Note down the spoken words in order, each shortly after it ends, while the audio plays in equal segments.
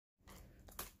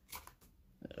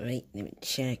Alright, let me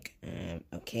check.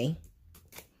 Okay.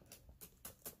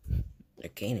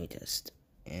 Okay, let me just,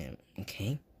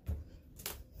 okay.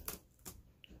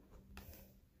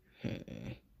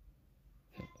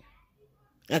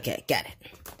 Okay, got it.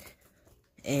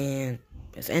 And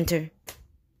press enter.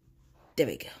 There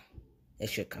we go.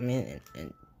 It should come in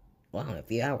wow, in a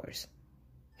few hours.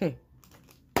 Now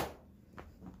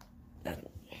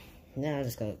I'm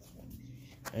just gonna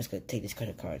take these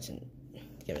credit cards and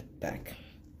give it back.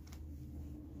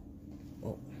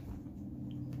 Oh.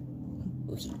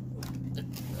 Okay.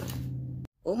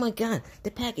 Oh my god,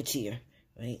 the package here.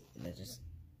 Right, let's just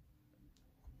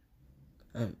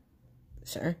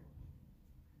sir?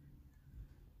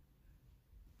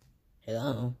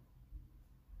 Hello?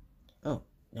 Oh,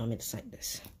 no, I'm going to cite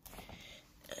this.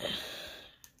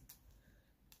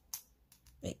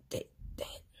 Wait, dang it.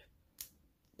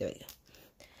 There we go.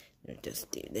 Let me just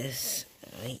do this.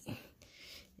 Alright.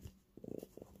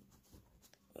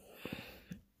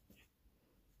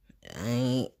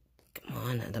 Come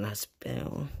on, I don't know how to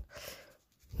spell.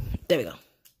 There we go.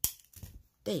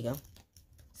 There you go.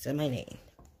 Say my name.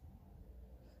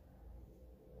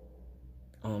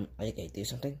 Are you gonna do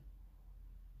something?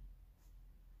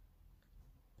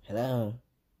 Hello?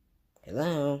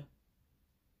 Hello?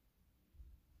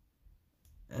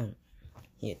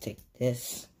 Here, take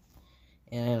this.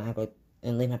 And I'll go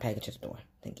and leave my package at the door.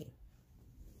 Thank you.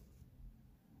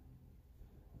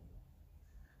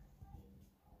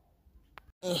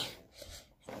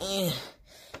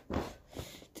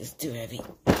 Just too heavy.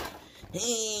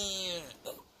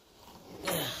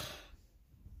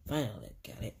 Finally,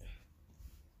 got it.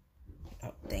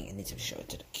 Oh, dang, I need to show it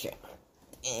to the camera.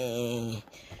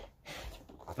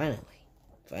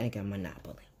 Finally got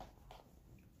Monopoly.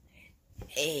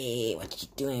 Hey, what you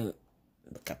doing,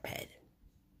 Cuphead?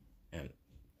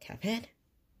 Cuphead?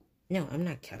 No, I'm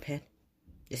not Cuphead.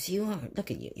 Yes, you are.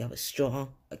 Look at you. You have a straw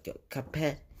like your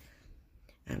Cuphead.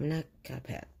 I'm not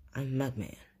Cuphead. I'm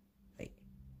Mugman. Wait,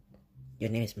 your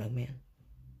name is Mugman?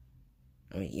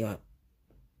 I mean, you're...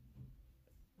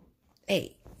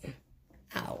 Hey.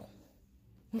 Ow.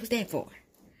 What was that for?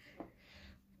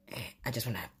 I just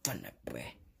want to have fun, my boy.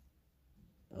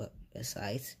 Look,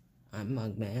 besides, I'm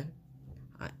Mugman.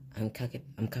 I'm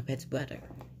Cuphead's brother.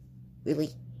 Really?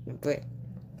 My boy?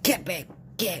 Get back!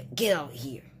 Get out of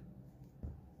here!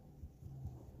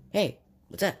 Hey,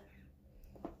 what's up?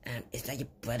 Is that your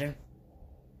brother?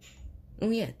 Oh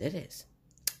yeah, that is.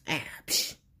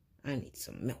 Psh, I need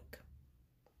some milk.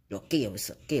 Yo, give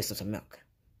us some milk.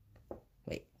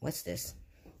 Wait, what's this?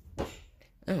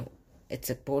 Oh, it's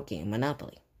a board game,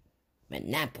 Monopoly.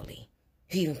 Monopoly?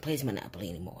 Who even plays Monopoly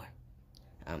anymore?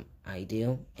 I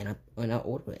do, and I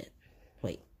order it.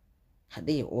 Wait, how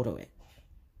do you order it?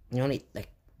 You only like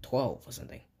 12 or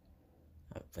something.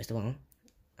 First of all,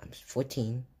 I'm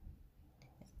 14,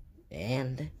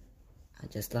 and I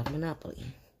just love Monopoly.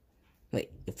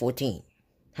 Wait, you're 14.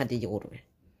 How did you order it?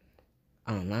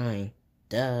 Online.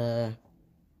 Duh.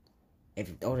 If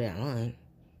you order it online,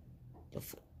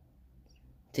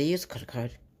 do you use a credit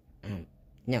card?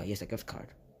 No, use a gift card.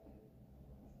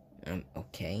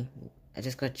 Okay. I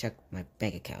just gotta check my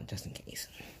bank account just in case.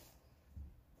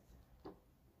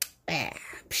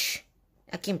 Psh.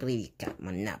 I can't believe you got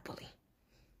Monopoly.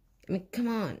 I mean, come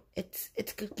on. It's a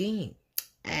good game.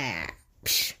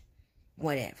 Psh.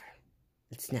 Whatever.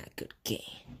 It's not a good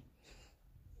game.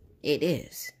 It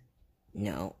is.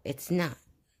 No, it's not.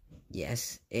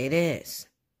 Yes, it is.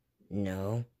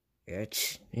 No,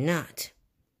 it's not.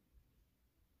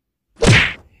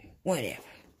 Whatever.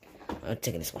 I'm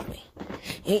taking this with me.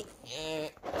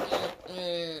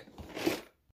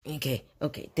 Okay,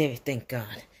 there, thank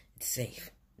God. It's safe.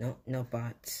 No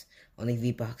bots. Only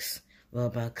V-Bucks,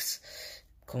 Robux,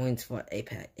 coins for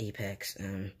Apex,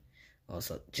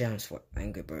 also gems for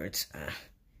Angry Birds.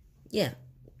 Yeah,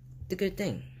 the good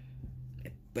thing.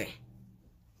 What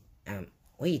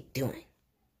are you doing?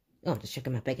 Oh, just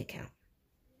checking my bank account.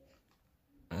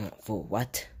 For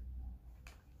what?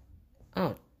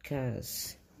 Oh,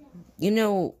 cause,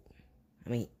 I'm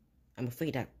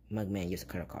afraid that Mugman used a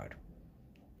credit card.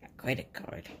 A credit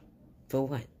card? For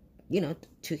what?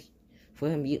 For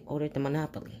him, you ordered the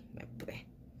Monopoly, my boy.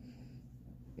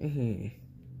 Can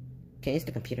you use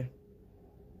the computer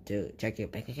to check your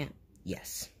bank account?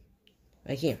 Yes.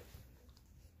 Right here.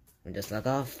 And just log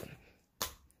off.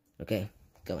 Okay,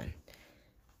 go in.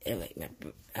 Alright,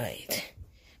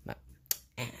 I'm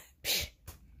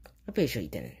pretty sure you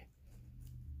didn't.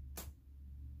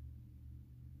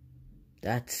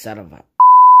 That son of a...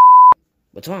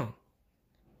 What's wrong?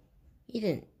 He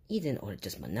didn't order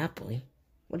just Monopoly.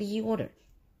 What did he order?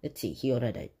 Let's see, he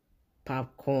ordered a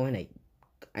popcorn, a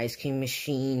ice cream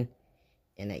machine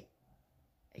and a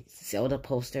Zelda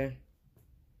poster.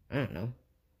 I don't know.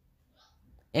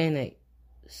 And a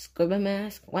scuba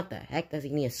mask? What the heck does he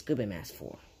need a scuba mask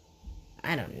for?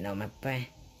 I don't know, my boy.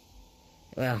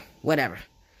 Well, whatever.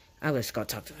 I'll just go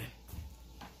talk to him.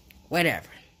 Whatever.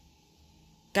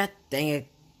 God dang it.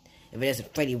 If it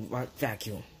isn't Freddy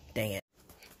Vacuum. Dang it.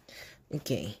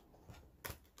 Okay.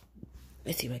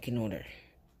 Let's see if I can order.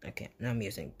 Okay, now I'm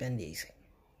using Bendy's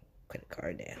credit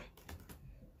card now.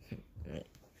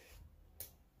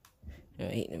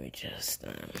 Alright, let me just,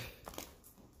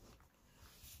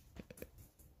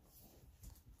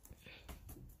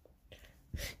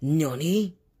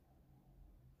 Nani?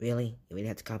 Really? You really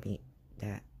have to copy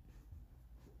that?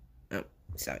 Oh,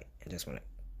 sorry. I just wanna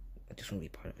be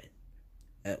part of it.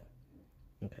 Oh.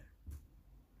 Okay.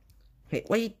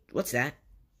 Hey, what's that?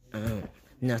 Oh,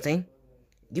 nothing.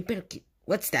 You better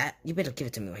what's that? You better give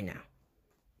it to me right now.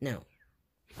 No.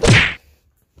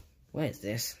 What is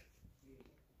this?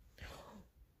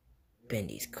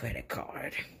 Bendy's credit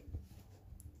card.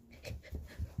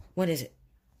 What is it?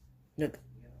 Look.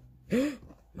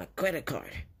 My credit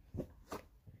card.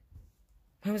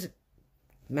 How was it?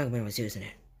 Mugman was using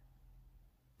it.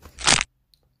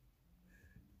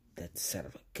 That son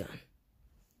of a gun.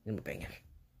 Let me bring him.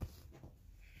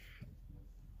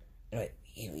 Alright,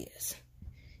 here he is.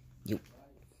 You.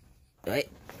 Alright.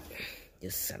 You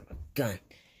son of a gun.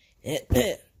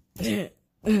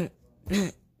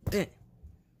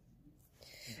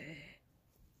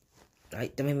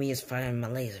 Alright, don't make me use fire in my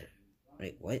laser.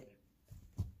 Wait, what?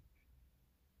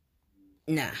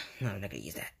 Nah, no, I'm not gonna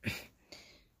use that.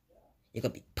 You're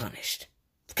gonna be punished.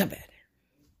 Come back.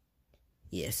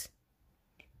 Yes.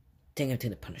 Take him to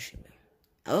the punishing room.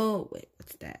 Oh, wait,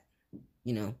 what's that?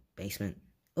 You know, basement.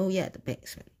 Oh, yeah, the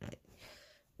basement. Right.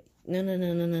 No.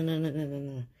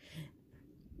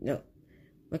 No.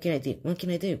 What can I do? What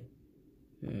can I do?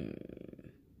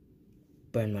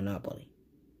 Burn Monopoly.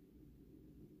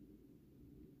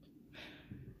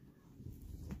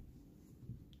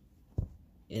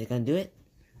 Is it gonna do it?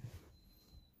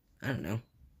 I don't know.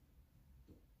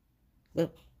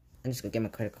 Well, I'm just gonna get my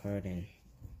credit card and...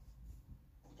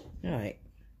 Alright.